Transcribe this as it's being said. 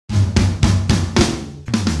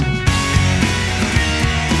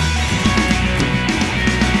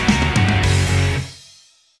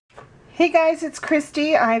Hey guys, it's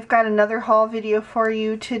Christy. I've got another haul video for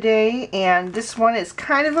you today, and this one is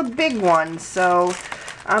kind of a big one, so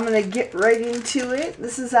I'm going to get right into it.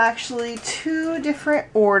 This is actually two different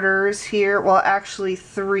orders here, well actually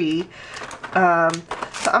three. So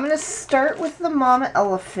I'm going to start with the Mama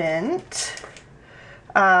Elephant.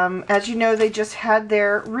 As you know, they just had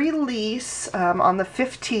their release on the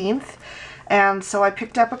 15th. And so I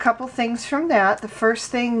picked up a couple things from that. The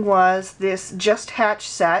first thing was this Just Hatch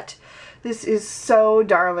set. This is so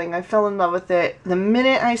darling. I fell in love with it the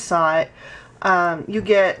minute I saw it. You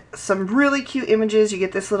get some really cute images. You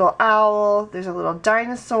get this little owl, there's a little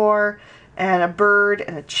dinosaur, and a bird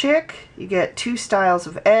and a chick. You get two styles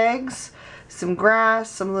of eggs, some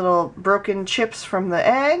grass, some little broken chips from the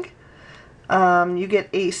egg. You get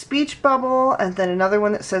a speech bubble, and then another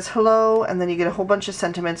one that says hello, and then you get a whole bunch of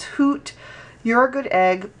sentiments. Hoot, you're a good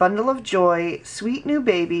egg, bundle of joy, sweet new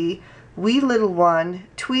baby, wee little one,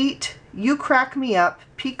 tweet, you crack me up,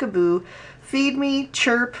 peekaboo, feed me,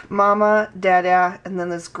 chirp, mama, dada, and then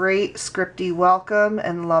this great scripty welcome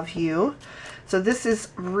and love you. So this is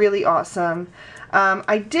really awesome.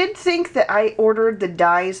 I did think that I ordered the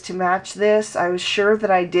dies to match this. I was sure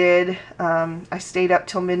that I did. I stayed up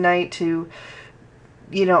till midnight to,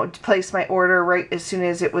 place my order right as soon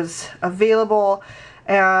as it was available.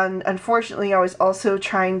 And unfortunately, I was also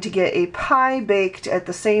trying to get a pie baked at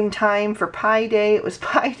the same time for Pie Day. It was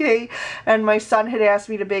Pie Day, and my son had asked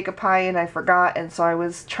me to bake a pie, and I forgot, and so I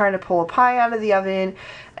was trying to pull a pie out of the oven,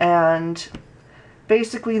 and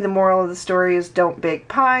basically the moral of the story is don't bake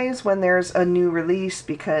pies when there's a new release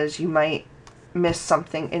because you might miss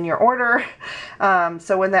something in your order.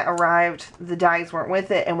 So when that arrived, the dies weren't with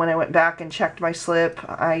it, and when I went back and checked my slip,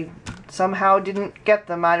 I somehow didn't get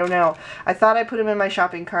them. I don't know. I thought I put them in my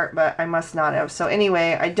shopping cart, but I must not have. So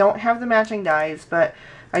anyway, I don't have the matching dies, but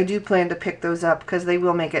I do plan to pick those up because they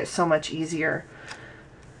will make it so much easier.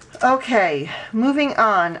 Okay, moving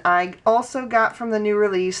on. I also got from the new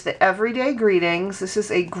release the Everyday Greetings. This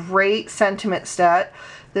is a great sentiment set.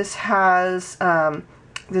 This has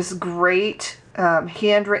this great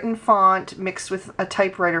handwritten font mixed with a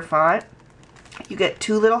typewriter font. You get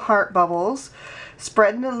two little heart bubbles,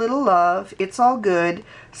 spreading a little love, it's all good,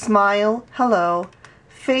 smile, hello,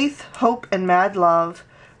 faith, hope, and mad love,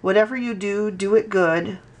 whatever you do, do it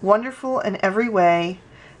good, wonderful in every way,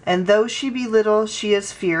 and though she be little, she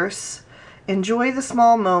is fierce, enjoy the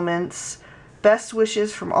small moments, best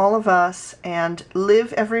wishes from all of us, and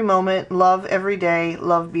live every moment, love every day,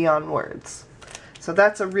 love beyond words. So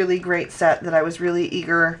that's a really great set that I was really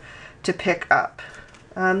eager to pick up.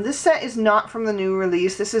 This set is not from the new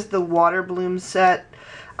release. This is the Water Bloom set.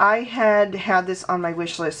 I had this on my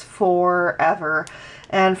wish list forever,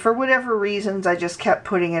 and for whatever reasons I just kept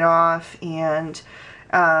putting it off, and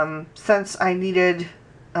since I needed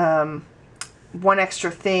one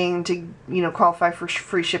extra thing to qualify for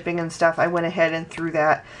free shipping and stuff, I went ahead and threw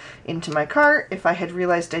that into my cart. If I had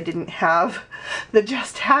realized I didn't have the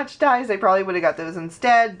Just Hatch dies, I probably would have got those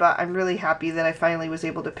instead, but I'm really happy that I finally was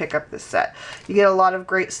able to pick up this set. You get a lot of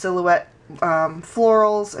great silhouette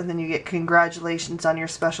florals, and then you get congratulations on your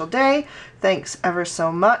special day, thanks ever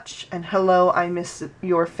so much, and hello, I miss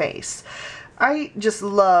your face. I just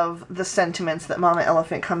love the sentiments that Mama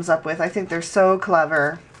Elephant comes up with. I think they're so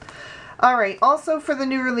clever. Alright, also for the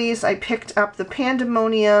new release, I picked up the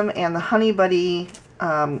Pandemonium and the Honey Buddy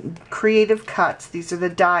creative cuts. These are the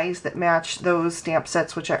dies that match those stamp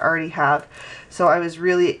sets, which I already have. So I was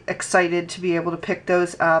really excited to be able to pick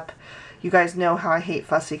those up. You guys know how I hate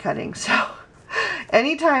fussy cutting, so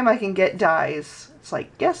anytime I can get dies, it's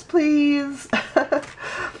like, yes please.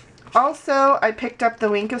 Also, I picked up the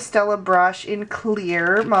Wink of Stella brush in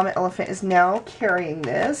clear. Mama Elephant is now carrying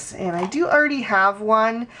this, and I do already have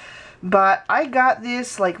one. But I got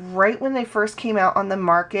this like right when they first came out on the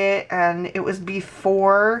market, and it was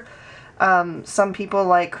before some people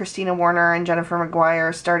like Christina Warner and Jennifer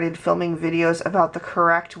McGuire started filming videos about the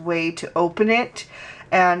correct way to open it,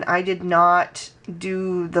 and I did not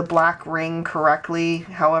do the black ring correctly,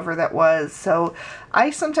 however that was. So I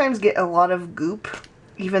sometimes get a lot of goop,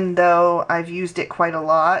 even though I've used it quite a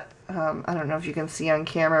lot. I don't know if you can see on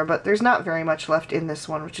camera, but there's not very much left in this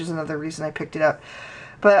one, which is another reason I picked it up.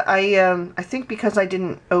 But I think because I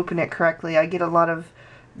didn't open it correctly, I get a lot of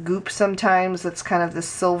goop sometimes that's kind of the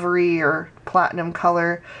silvery or platinum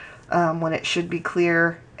color when it should be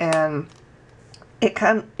clear, and it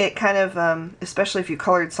kind of, especially if you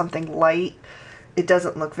colored something light, it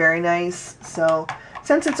doesn't look very nice. So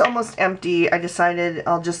since it's almost empty, I decided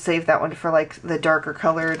I'll just save that one for like the darker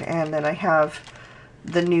colored, and then I have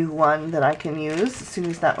the new one that I can use as soon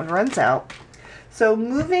as that one runs out. So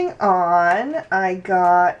moving on, I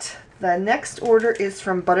got The next order is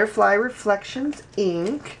from Butterfly Reflections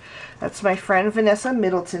Inc. That's my friend Vanessa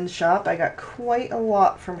Middleton's shop. I got quite a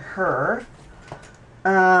lot from her.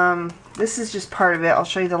 This is just part of it. I'll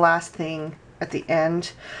show you the last thing at the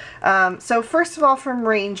end. So first of all, from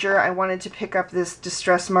Ranger, I wanted to pick up this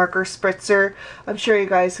distress marker spritzer. I'm sure you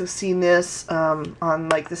guys have seen this on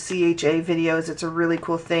like the CHA videos. It's a really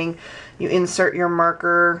cool thing. You insert your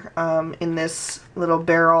marker in this little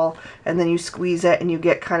barrel, and then you squeeze it, and you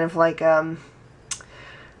get kind of like an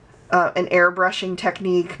airbrushing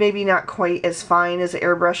technique. Maybe not quite as fine as an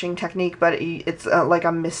airbrushing technique, but it's like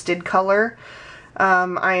a misted color.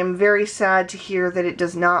 I am very sad to hear that it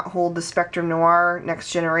does not hold the Spectrum Noir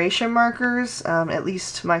Next Generation markers. At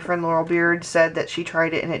least my friend Laurel Beard said that she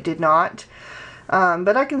tried it and it did not.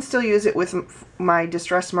 But I can still use it with my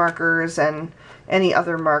distress markers and any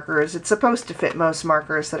other markers. It's supposed to fit most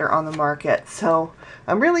markers that are on the market. So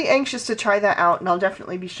I'm really anxious to try that out, and I'll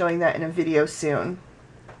definitely be showing that in a video soon.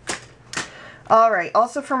 Alright,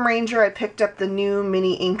 also from Ranger, I picked up the new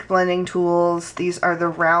mini ink blending tools. These are the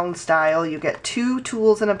round style. You get 2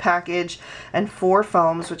 tools in a package and 4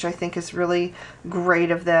 foams, which I think is really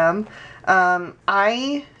great of them.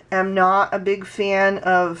 I am not a big fan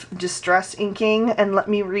of distress inking, and let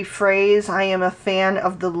me rephrase, I am a fan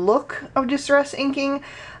of the look of distress inking.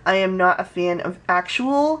 I am not a fan of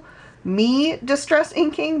actual distress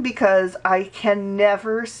inking, because I can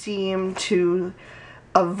never seem to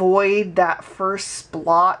avoid that first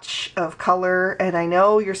splotch of color. And I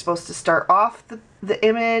know you're supposed to start off the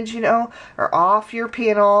image, you know, or off your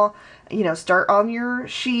panel, you know, start on your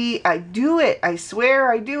sheet. I do it, I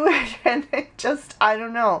swear I do it, and it just, I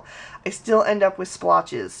don't know, I still end up with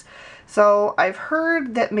splotches. So I've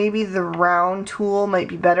heard that maybe the round tool might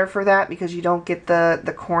be better for that, because you don't get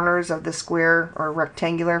the corners of the square or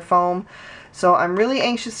rectangular foam. So I'm really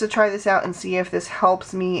anxious to try this out and see if this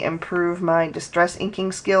helps me improve my distress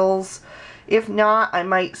inking skills. If not, I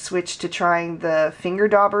might switch to trying the finger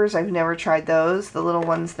daubers. I've never tried those, the little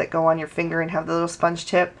ones that go on your finger and have the little sponge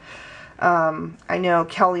tip. I know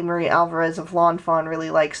Kelly Marie Alvarez of Lawn Fawn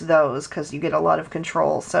really likes those because you get a lot of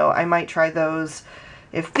control. So I might try those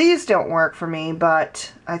if these don't work for me,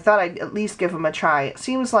 but I thought I'd at least give them a try. It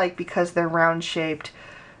seems like because they're round shaped,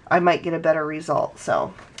 I might get a better result.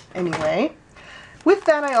 So anyway. With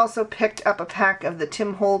that, I also picked up a pack of the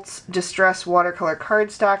Tim Holtz Distress Watercolor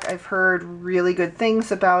Cardstock. I've heard really good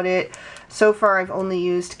things about it. So far, I've only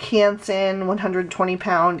used Canson 120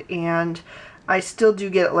 pound, and I still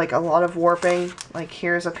do get like a lot of warping. Like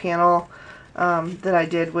here's a panel that I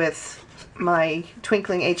did with my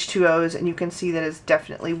Twinkling H2Os, and you can see that it's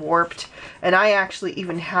definitely warped. And I actually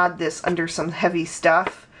even had this under some heavy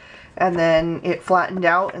stuff, and then it flattened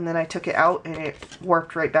out, and then I took it out and it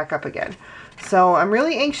warped right back up again. So I'm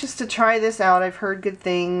really anxious to try this out. I've heard good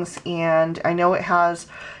things, and I know it has,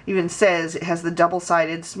 even says it has the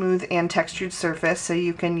double-sided smooth and textured surface, so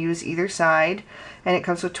you can use either side. And it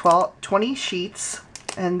comes with 20 sheets,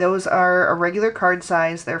 and those are a regular card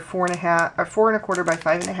size. They're 4.5 or 4.25 by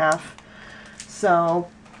 5.5.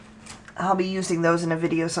 So I'll be using those in a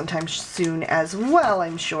video sometime soon as well,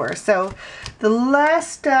 I'm sure. So the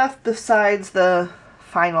last stuff besides the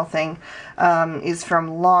final thing is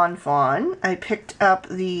from Lawn Fawn. I picked up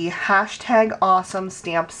the #awesome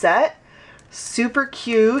stamp set. Super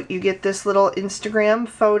cute. You get this little Instagram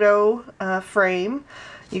photo frame.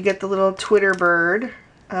 You get the little Twitter bird.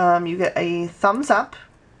 You get a thumbs up,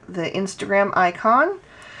 the Instagram icon,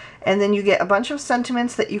 and then you get a bunch of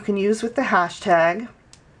sentiments that you can use with the hashtag.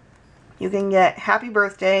 You can get happy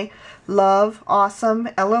birthday, love, awesome,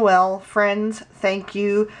 LOL, friends, thank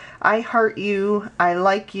you, I heart you, I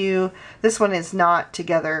like you. This one is not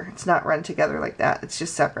together. It's not run together like that. It's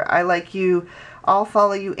just separate. I like you, I'll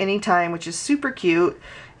follow you anytime, which is super cute.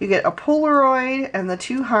 You get a Polaroid and the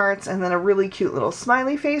 2 hearts and then a really cute little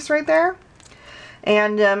smiley face right there.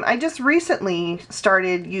 And I just recently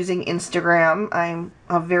started using Instagram. I'm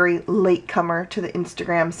a very latecomer to the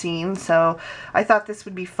Instagram scene, so I thought this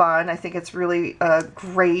would be fun. I think it's really a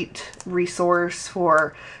great resource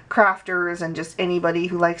for crafters and just anybody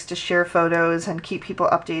who likes to share photos and keep people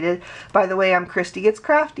updated. By the way, I'm Christy Gets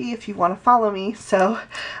Crafty if you want to follow me. So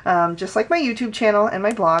just like my YouTube channel and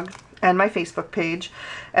my blog and my Facebook page.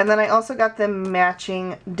 And then I also got the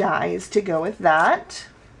matching dies to go with that.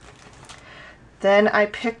 Then I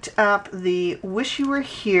picked up the Wish You Were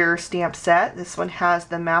Here stamp set. This one has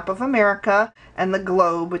the map of America and the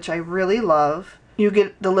globe, which I really love. You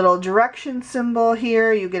get the little direction symbol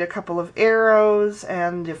here. You get a couple of arrows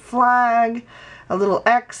and a flag, a little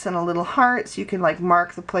X and a little heart, so you can like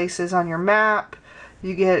mark the places on your map.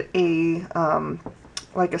 You get a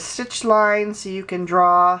like a stitch line, so you can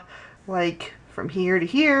draw like from here to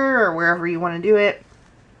here or wherever you want to do it.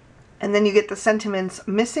 And then you get the sentiments,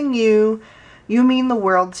 missing you, you mean the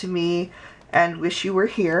world to me, and wish you were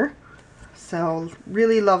here. So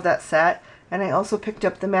really love that set. And I also picked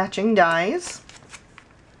up the matching dies.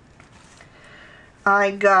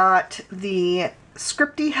 I got the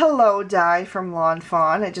Scripty Hello die from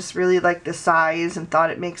Fawn. I just really like the size and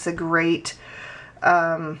thought it makes a great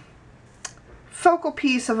focal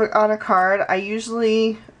piece on a card. I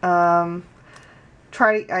usually I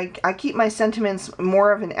keep my sentiments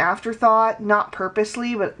more of an afterthought, not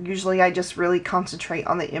purposely, but usually I just really concentrate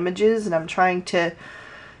on the images, and I'm trying to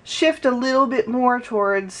shift a little bit more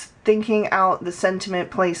towards thinking out the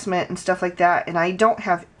sentiment placement and stuff like that. And I don't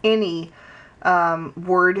have any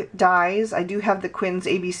word dies. I do have the Quinn's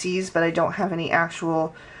ABCs, but I don't have any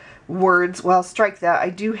actual words. Well, strike that. I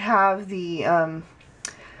do have the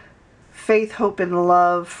Faith, Hope, and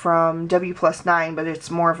Love from W+9, but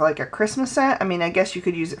it's more of like a Christmas set. I mean, I guess you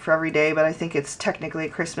could use it for every day, but I think it's technically a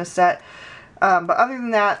Christmas set. But other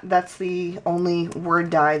than that, that's the only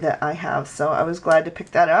word die that I have, so I was glad to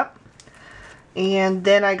pick that up. And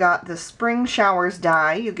then I got the Spring Showers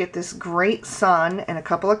die. You get this great sun and a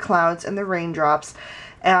couple of clouds and the raindrops.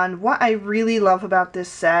 And what I really love about this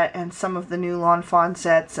set and some of the new Fawn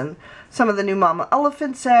sets and some of the new Mama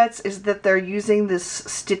Elephant sets is that they're using this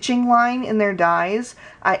stitching line in their dies.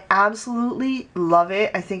 I absolutely love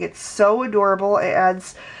it. I think it's so adorable. It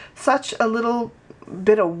adds such a little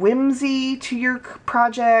bit of whimsy to your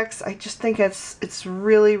projects. I just think it's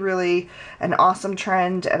really, really an awesome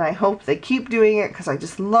trend, and I hope they keep doing it because I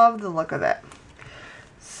just love the look of it.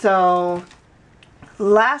 So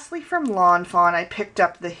lastly, from Fawn, I picked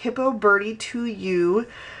up the Hippo Birdie to You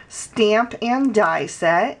stamp and die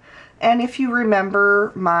set. And if you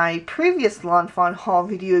remember my previous Fawn haul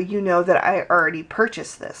video, you know that I already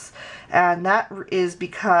purchased this. And that is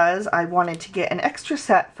because I wanted to get an extra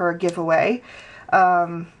set for a giveaway.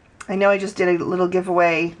 I know I just did a little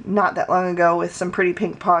giveaway not that long ago with some pretty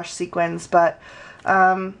pink posh sequins, but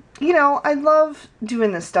you know, I love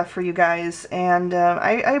doing this stuff for you guys, and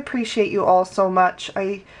I appreciate you all so much.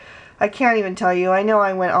 I can't even tell you. I know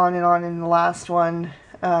I went on and on in the last one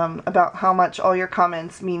about how much all your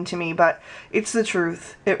comments mean to me, but it's the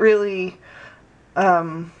truth. It really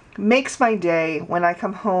makes my day when I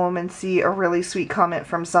come home and see a really sweet comment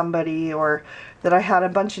from somebody, or that I had a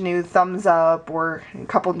bunch of new thumbs up or a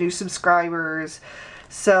couple new subscribers.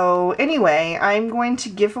 So anyway, I'm going to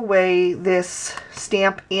give away this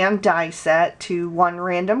stamp and die set to one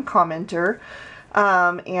random commenter,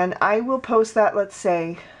 and I will post that, let's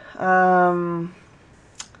say,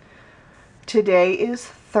 today is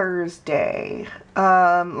Thursday.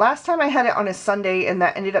 Last time I had it on a Sunday, and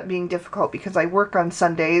that ended up being difficult because I work on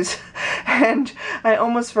Sundays and I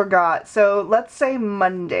almost forgot. So let's say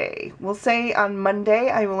Monday. We'll say on Monday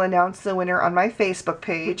I will announce the winner on my Facebook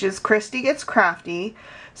page, which is Christy Gets Crafty.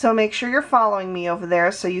 So make sure you're following me over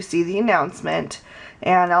there so you see the announcement.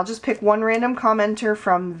 And I'll just pick one random commenter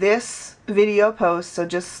from this video post. So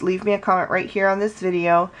just leave me a comment right here on this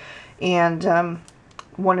video, and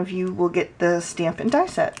one of you will get the stamp and die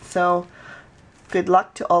set. So good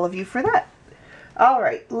luck to all of you for that.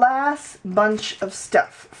 Alright, last bunch of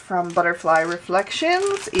stuff from Butterfly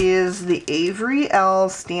Reflections is the Avery L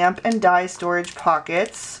stamp and die storage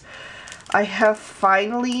pockets. I have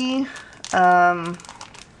finally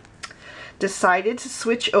decided to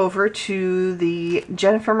switch over to the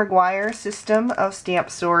Jennifer McGuire system of stamp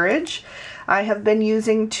storage. I have been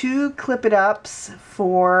using 2 Clip-It-Ups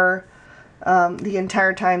for the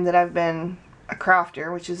entire time that I've been a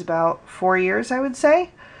crafter, which is about 4 years, I would say.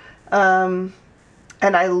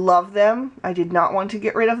 And I love them. I did not want to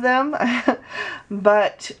get rid of them,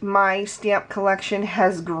 but my stamp collection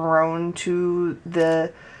has grown to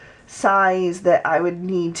the size that I would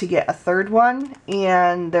need to get a 3rd one,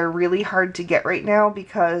 and they're really hard to get right now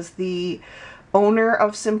because the owner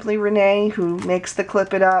of Simply Renee, who makes the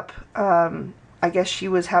Clip It Up, I guess she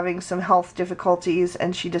was having some health difficulties,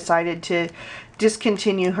 and she decided to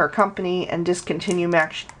discontinue her company and discontinue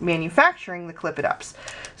manufacturing the Clip It Ups.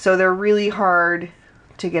 So they're really hard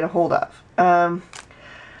to get a hold of.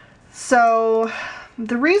 So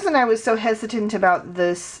the reason I was so hesitant about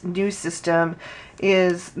this new system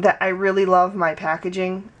is that I really love my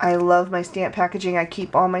packaging. I love my stamp packaging. I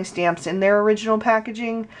keep all my stamps in their original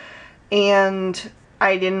packaging, and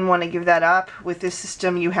I didn't want to give that up. With this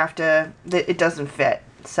system, you have to, it doesn't fit.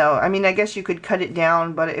 So, I mean, I guess you could cut it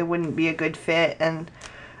down, but it wouldn't be a good fit, and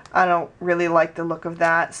I don't really like the look of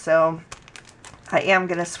that. So I am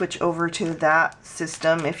going to switch over to that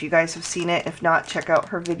system. If you guys have seen it, if not, check out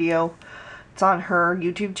her video. It's on her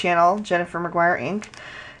YouTube channel, Jennifer McGuire Inc.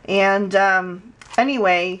 And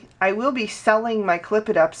anyway, I will be selling my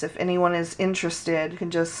Clip-It-Ups. If anyone is interested, you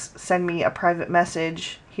can just send me a private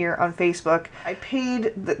message here on Facebook. I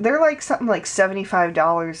paid, they're like something like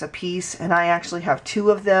 $75 a piece, and I actually have 2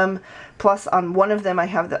 of them. Plus on one of them I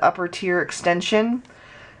have the upper tier extension.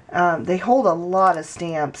 They hold a lot of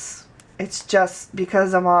stamps. It's just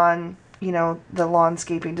because I'm on, you know, the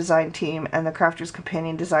Lawnscaping design team and the Crafter's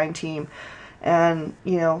Companion design team. And,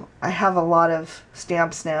 you know, I have a lot of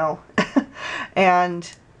stamps now. And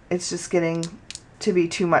it's just getting to be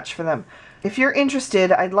too much for them. If you're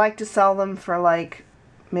interested, I'd like to sell them for like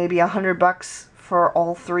maybe $100 for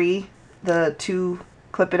all 3. The 2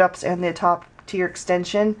 Clip-It-Ups and the top tier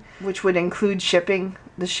extension, which would include shipping.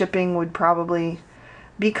 The shipping would probably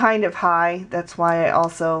be kind of high. That's why I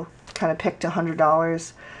also kind of picked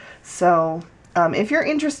 $100. So if you're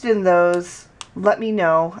interested in those, let me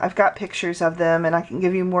know. I've got pictures of them and I can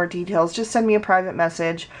give you more details. Just send me a private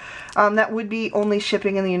message. That would be only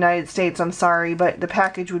shipping in the United States. I'm sorry, but the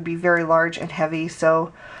package would be very large and heavy.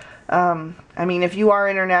 So, I mean, if you are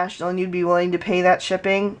international and you'd be willing to pay that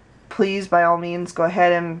shipping, please, by all means, go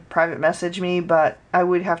ahead and private message me. But I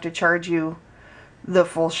would have to charge you the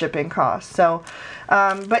full shipping cost. So,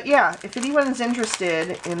 but yeah, if anyone is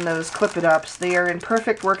interested in those Clip-It-Ups, they are in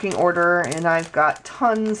perfect working order, and I've got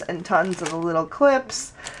tons and tons of the little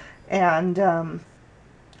clips, and I'm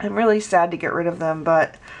really sad to get rid of them,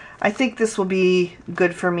 but I think this will be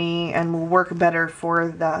good for me and will work better for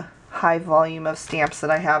the high volume of stamps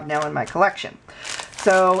that I have now in my collection.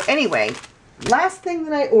 So anyway, last thing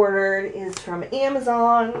that I ordered is from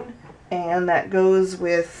Amazon, and that goes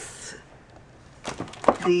with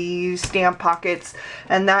the stamp pockets,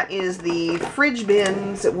 and that is the fridge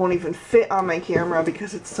bins. It won't even fit on my camera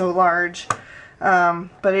because it's so large,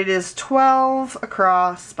 but it is 12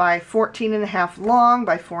 across by 14.5 long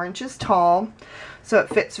by 4 inches tall, so it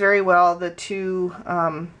fits very well. The 2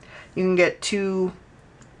 you can get 2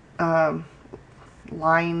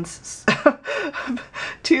 lines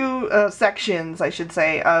 2 sections, I should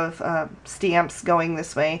say, of stamps going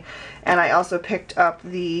this way. And I also picked up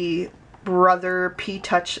the Brother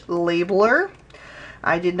P-Touch labeler.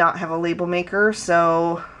 I did not have a label maker,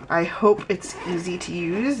 so I hope it's easy to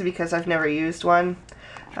use because I've never used one.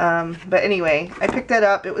 But anyway, I picked that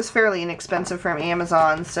up. It was fairly inexpensive from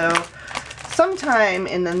Amazon, so sometime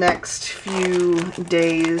in the next few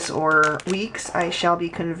days or weeks I shall be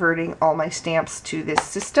converting all my stamps to this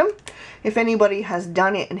system. If anybody has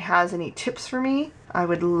done it and has any tips for me, I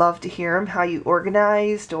would love to hear them, how you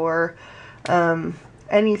organized or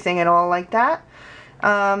anything at all like that.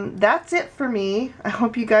 That's it for me. I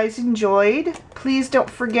hope you guys enjoyed. Please don't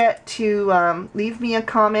forget to leave me a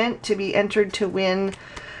comment to be entered to win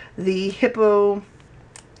the Hippo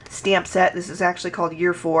stamp set. This is actually called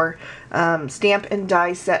Year 4 stamp and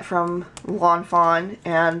die set from Fawn.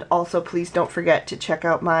 And also please don't forget to check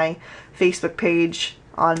out my Facebook page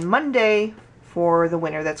on Monday for the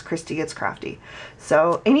winner. That's Christy Gets Crafty.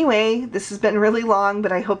 So anyway, this has been really long,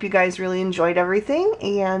 but I hope you guys really enjoyed everything,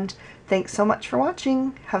 and thanks so much for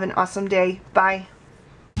watching. Have an awesome day. Bye.